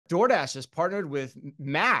DoorDash has partnered with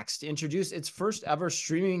Max to introduce its first ever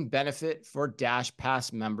streaming benefit for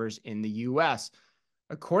Dashpass members in the US.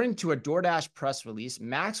 According to a DoorDash press release,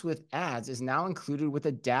 Max with ads is now included with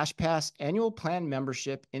a Dashpass annual plan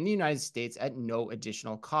membership in the United States at no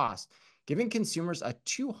additional cost, giving consumers a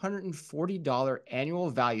 $240 annual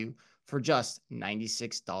value for just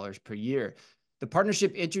 $96 per year. The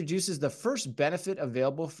partnership introduces the first benefit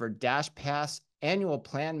available for Dashpass annual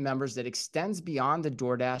plan members that extends beyond the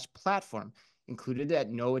DoorDash platform, included at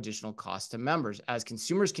no additional cost to members. As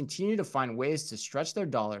consumers continue to find ways to stretch their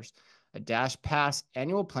dollars, a Dashpass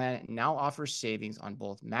annual plan now offers savings on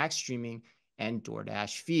both Max streaming and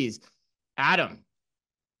DoorDash fees. Adam,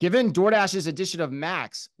 given DoorDash's addition of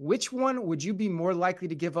Max, which one would you be more likely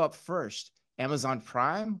to give up first, Amazon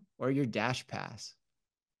Prime or your Dashpass?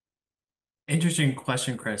 Interesting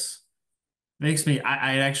question, Chris. Makes me,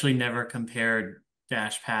 I actually never compared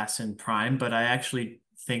Dashpass and Prime, but I actually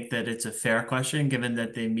think that it's a fair question given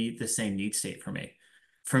that they meet the same need state for me.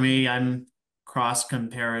 For me, I'm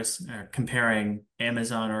comparing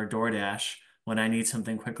Amazon or DoorDash when I need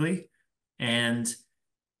something quickly. And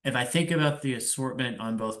if I think about the assortment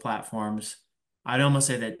on both platforms, I'd almost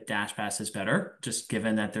say that Dashpass is better, just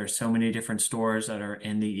given that there's so many different stores that are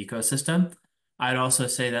in the ecosystem. I'd also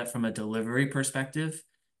say that from a delivery perspective,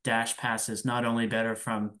 Dashpass is not only better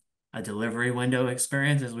from a delivery window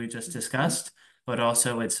experience, as we just discussed, but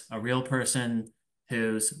also it's a real person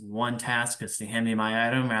whose one task is to hand me my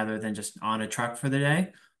item rather than just on a truck for the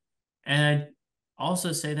day. And I'd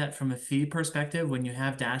also say that from a fee perspective, when you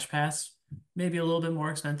have Dashpass, maybe a little bit more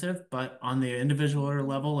expensive, but on the individual order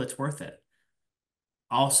level, it's worth it.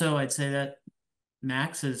 Also, I'd say that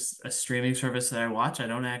Max is a streaming service that I watch. I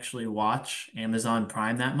don't actually watch Amazon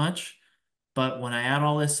Prime that much. But when I add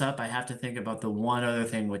all this up, I have to think about the one other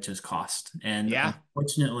thing, which is cost. And Yeah.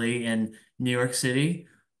 unfortunately, in New York City,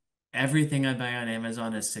 everything I buy on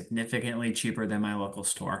Amazon is significantly cheaper than my local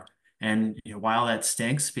store. And while that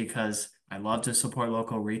stinks because I love to support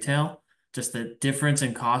local retail, just the difference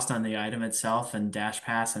in cost on the item itself and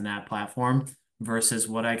Dashpass and that platform versus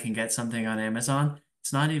what I can get something on Amazon,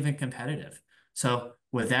 it's not even competitive. So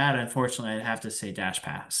with that, unfortunately, I'd have to say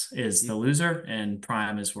Dashpass is the loser and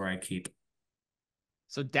Prime is where I keep.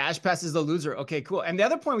 So Dashpass is the loser. Okay, cool. And the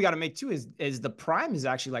other point we got to make too is the Prime is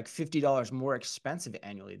actually like $50 more expensive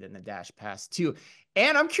annually than the Dashpass too.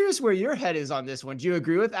 And I'm curious where your head is on this one. Do you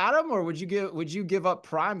agree with Adam, or would you give up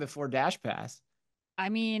Prime before Dashpass? I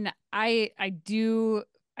mean, I do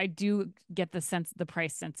get the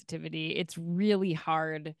price sensitivity. It's really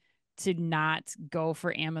hard to not go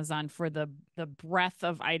for Amazon for the breadth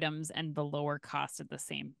of items and the lower cost at the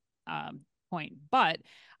same point. But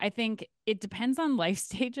I think it depends on life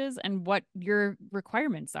stages and what your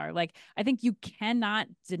requirements are. Like, I think you cannot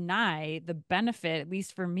deny the benefit, at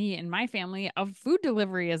least for me and my family, of food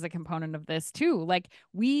delivery as a component of this too. Like,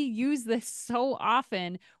 we use this so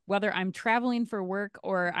often, whether I'm traveling for work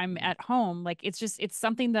or I'm at home. Like, it's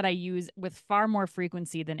something that I use with far more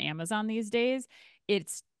frequency than Amazon these days.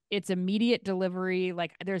 It's immediate delivery.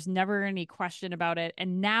 Like, there's never any question about it.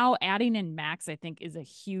 And now adding in Max, I think, is a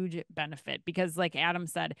huge benefit because, like Adam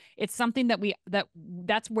said, it's something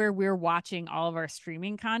that's where we're watching all of our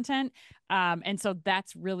streaming content. And so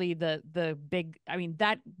that's really the big, I mean,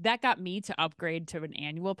 that got me to upgrade to an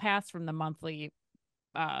annual pass from the monthly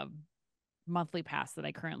pass that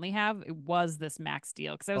I currently have. It was this Max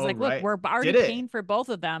deal because I was look, we're already paying for both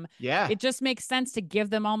of them. Yeah. It just makes sense to give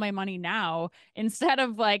them all my money now instead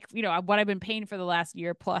of what I've been paying for the last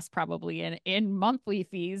year plus probably in monthly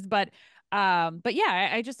fees. But yeah,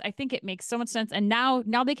 I think it makes so much sense. And now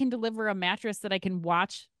they can deliver a mattress that I can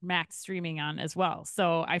watch Max streaming on as well.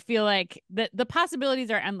 So I feel like the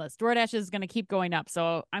possibilities are endless. DoorDash is going to keep going up.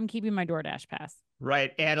 So I'm keeping my DoorDash pass.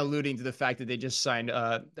 Right, and alluding to the fact that they just signed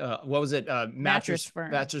what was it, Mattress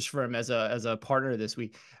Firm as a partner this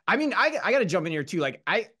week. I mean, I got to jump in here too. Like,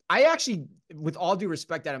 I actually, with all due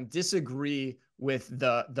respect, Adam, disagree with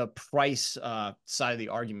the price side of the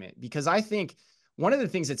argument, because I think one of the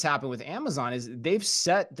things that's happened with Amazon is they've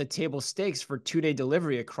set the table stakes for 2-day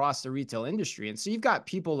delivery across the retail industry, and so you've got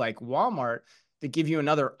people like Walmart that give you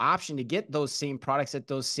another option to get those same products at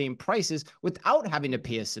those same prices without having to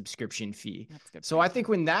pay a subscription fee. So I think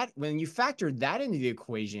when you factor that into the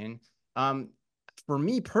equation, for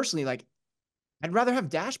me personally, like, I'd rather have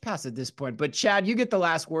Dashpass at this point. But Chad, you get the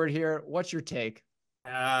last word here. What's your take?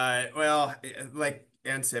 Well, like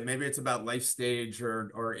Ann said, maybe it's about life stage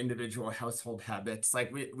or individual household habits.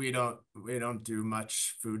 Like we don't do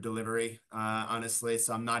much food delivery, honestly.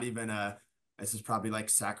 So I'm not even this is probably like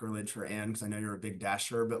sacrilege for Ann because I know you're a big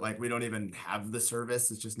Dasher, but like we don't even have the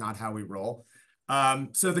service. It's just not how we roll.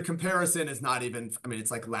 So the comparison is not even, I mean,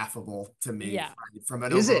 it's like laughable to me, Yeah. right? From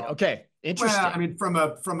an Is it? overall, Okay. Interesting. well, I mean, from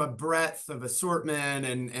a breadth of assortment,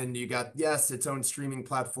 and you got, yes, its own streaming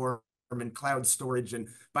platform and cloud storage. And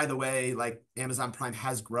by the way, like Amazon Prime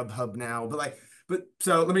has Grubhub now, but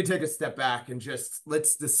so let me take a step back and just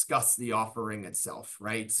let's discuss the offering itself,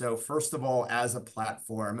 right? So first of all, as a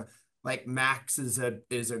platform, like Max is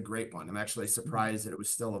a great one. I'm actually surprised that it was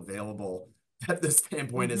still available at this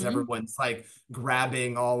standpoint, as everyone's like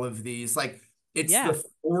grabbing all of these. Like, it's the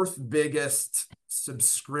fourth biggest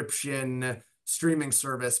subscription streaming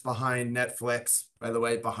service behind Netflix, by the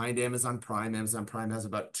way, behind Amazon Prime. Amazon Prime has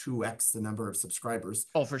about 2x the number of subscribers.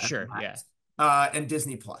 Oh, for sure. Yeah. And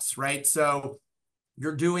Disney Plus, right? So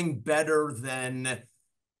you're doing better than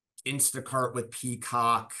Instacart with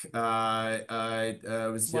Peacock, was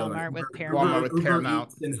the other Walmart one? with Uber, Paramount. Walmart with Uber Paramount.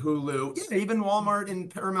 Eats and Hulu. Yeah, even Walmart and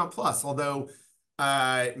Paramount Plus. Although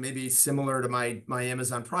maybe similar to my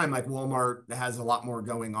Amazon Prime, like Walmart has a lot more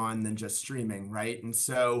going on than just streaming, right? And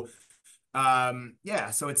so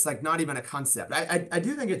yeah, so it's like not even a concept. I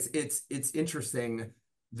do think it's interesting,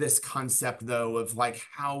 this concept though, of like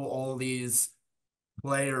how all these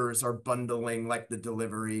players are bundling like the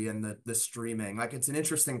delivery and the streaming. Like, it's an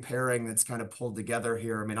interesting pairing that's kind of pulled together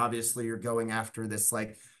here. I mean, obviously you're going after this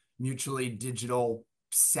like mutually digital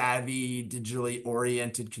savvy, digitally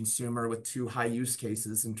oriented consumer with two high use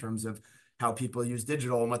cases in terms of how people use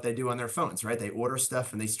digital and what they do on their phones, right? They order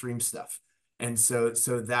stuff and they stream stuff. And so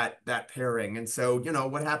that pairing. And so,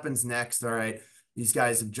 what happens next? All right, these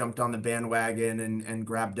guys have jumped on the bandwagon and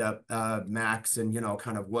grabbed up Max, and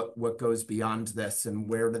kind of what goes beyond this, and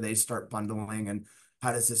where do they start bundling, and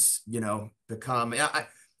how does this become?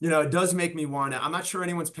 It does make me want to. I'm not sure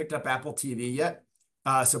anyone's picked up Apple TV yet,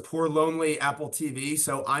 so poor lonely Apple TV.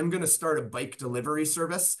 So I'm gonna start a bike delivery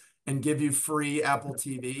service and give you free Apple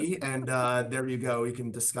TV, and there you go. We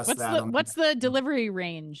can discuss that. What's the delivery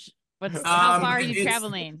range? How far are you it's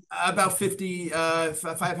traveling? About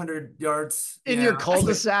 500 yards. In your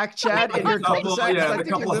cul-de-sac, Chad? In your cul-de-sac? Yeah, I the think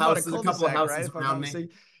couple you live on a houses, a couple cul-de-sac, houses right? If I'm around not me. mistaken.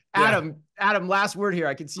 Yeah. Adam, last word here.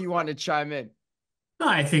 I can see you wanting to chime in. No,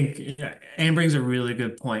 I think Anne brings a really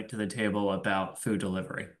good point to the table about food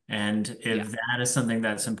delivery. And if that is something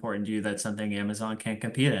that's important to you, that's something Amazon can't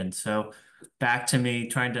compete in. So back to me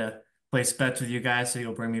trying to place bets with you guys so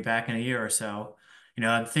you'll bring me back in a year or so.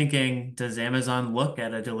 I'm thinking, does Amazon look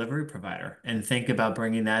at a delivery provider and think about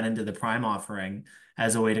bringing that into the Prime offering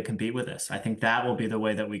as a way to compete with this? I think that will be the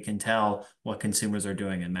way that we can tell what consumers are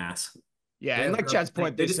doing in mass. Yeah, and like Chad's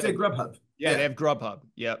point, they just did Grubhub. Yeah, they have Grubhub.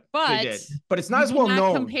 Yep, but they did. But it's not as well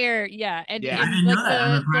known. Compare, and I didn't know that.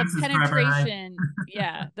 I'm a Prime the subscriber, penetration,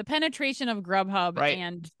 the penetration of Grubhub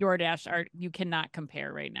and DoorDash you cannot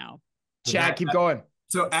compare right now. Chad, keep going.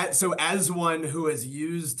 So as one who has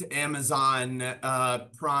used Amazon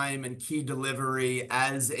Prime and Key Delivery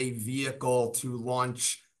as a vehicle to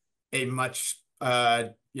launch a much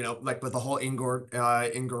like with the whole in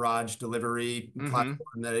garage delivery platform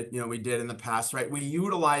that we did in the past, right? We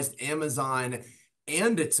utilized Amazon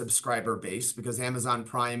and its subscriber base, because Amazon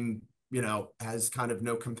Prime has kind of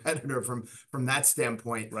no competitor from that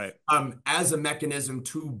standpoint, right? As a mechanism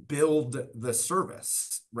to build the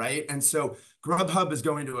service, right? And so Grubhub is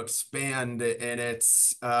going to expand in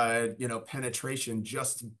its penetration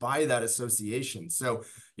just by that association. So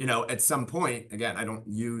at some point, again, I don't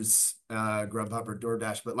use Grubhub or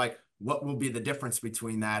DoorDash, but like, what will be the difference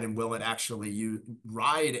between that, and will it actually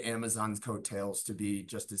ride Amazon's coattails to be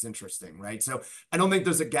just as interesting, right? So I don't think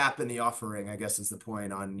there's a gap in the offering, I guess, is the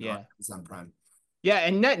point on Amazon Prime. Yeah,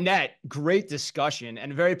 and net, great discussion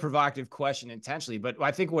and a very provocative question intentionally. But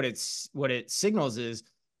I think what it signals is,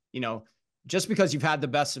 just because you've had the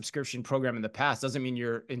best subscription program in the past doesn't mean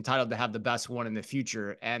you're entitled to have the best one in the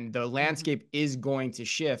future. And the landscape is going to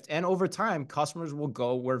shift. And over time, customers will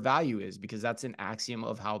go where value is, because that's an axiom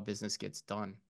of how business gets done.